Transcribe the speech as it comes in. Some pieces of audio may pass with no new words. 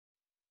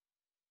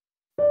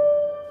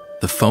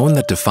The phone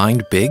that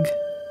defined big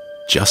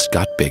just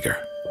got bigger.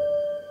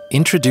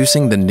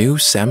 Introducing the new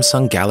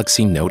Samsung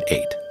Galaxy Note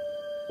 8.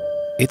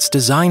 Its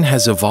design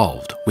has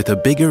evolved with a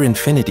bigger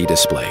infinity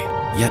display,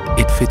 yet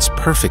it fits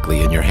perfectly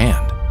in your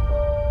hand.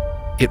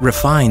 It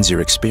refines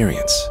your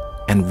experience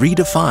and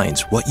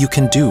redefines what you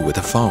can do with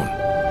a phone.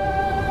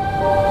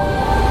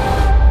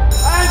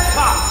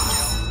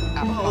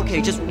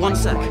 Okay, just 1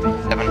 sec.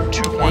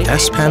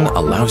 S Pen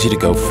allows you to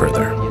go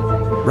further.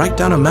 Write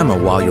down a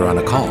memo while you're on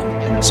a call,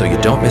 so you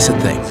don't miss a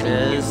thing.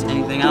 Is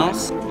anything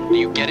else? Are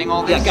you getting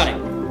all this? Yeah, got it.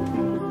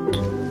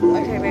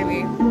 Okay,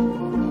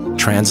 baby.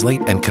 Translate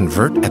and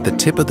convert at the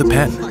tip of the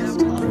pen.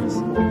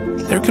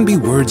 There can be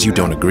words you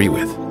don't agree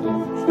with,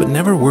 but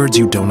never words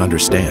you don't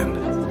understand.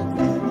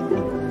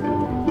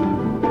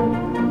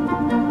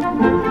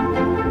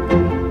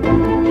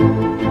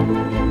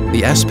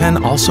 The S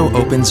Pen also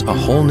opens a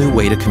whole new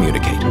way to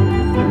communicate.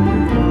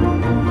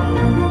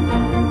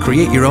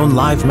 Create your own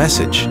live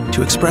message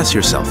to express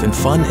yourself in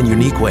fun and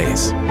unique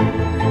ways.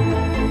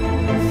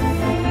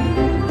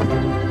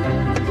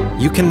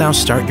 You can now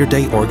start your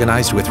day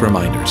organized with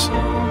reminders.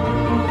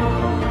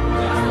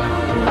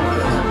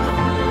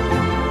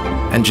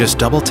 And just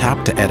double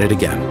tap to edit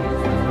again.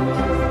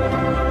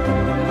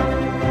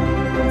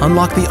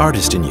 Unlock the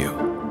artist in you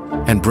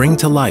and bring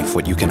to life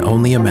what you can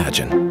only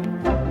imagine.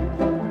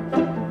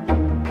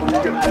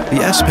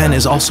 The S Pen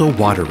is also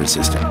water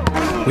resistant,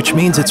 which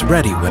means it's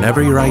ready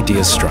whenever your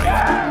ideas strike.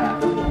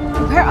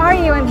 Where are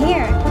you? I'm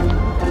here.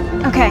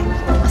 Okay,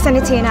 I'll send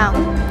it to you now.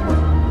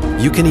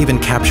 You can even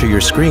capture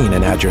your screen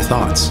and add your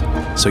thoughts,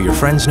 so your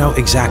friends know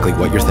exactly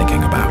what you're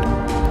thinking about.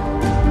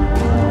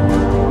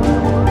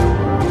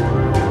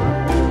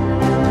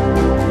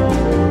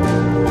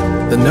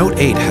 The Note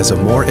 8 has a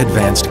more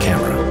advanced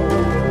camera.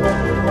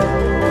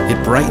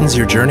 It brightens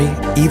your journey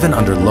even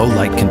under low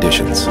light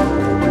conditions.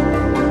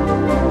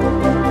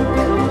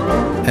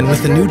 And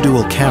with the new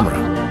dual camera,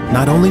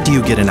 not only do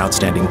you get an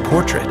outstanding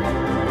portrait,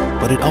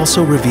 but it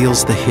also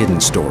reveals the hidden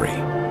story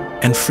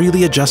and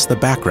freely adjusts the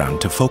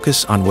background to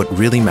focus on what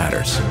really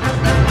matters.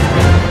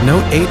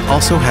 Note 8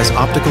 also has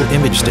optical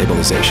image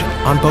stabilization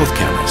on both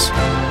cameras.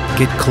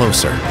 Get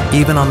closer,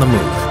 even on the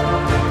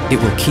move. It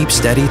will keep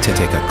steady to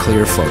take a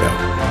clear photo.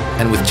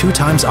 And with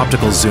 2x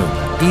optical zoom,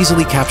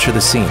 easily capture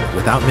the scene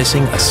without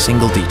missing a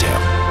single detail.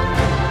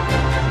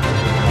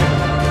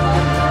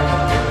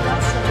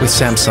 With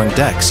Samsung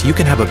DeX, you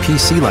can have a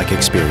PC-like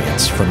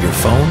experience from your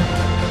phone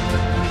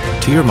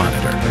to your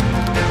monitor.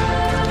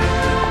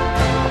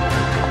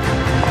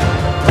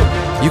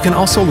 You can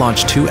also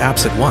launch 2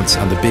 apps at once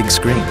on the big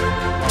screen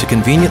to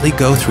conveniently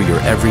go through your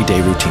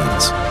everyday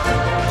routines.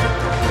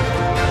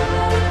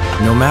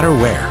 No matter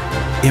where,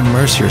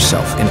 immerse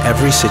yourself in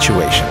every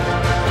situation.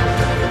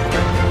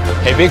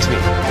 Hey Bixby,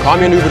 call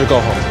me an Uber to go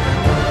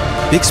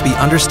home. Bixby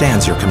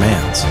understands your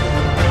commands.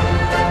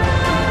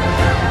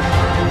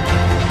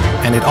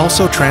 And it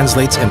also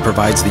translates and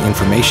provides the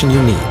information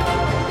you need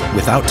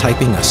without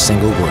typing a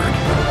single word.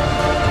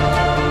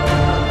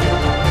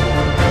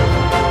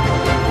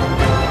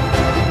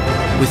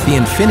 With the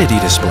Infinity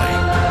display,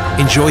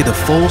 enjoy the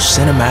full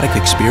cinematic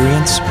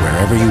experience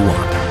wherever you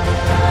want.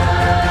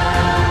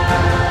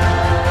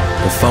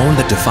 The phone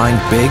that defined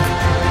big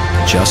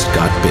just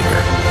got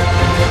bigger.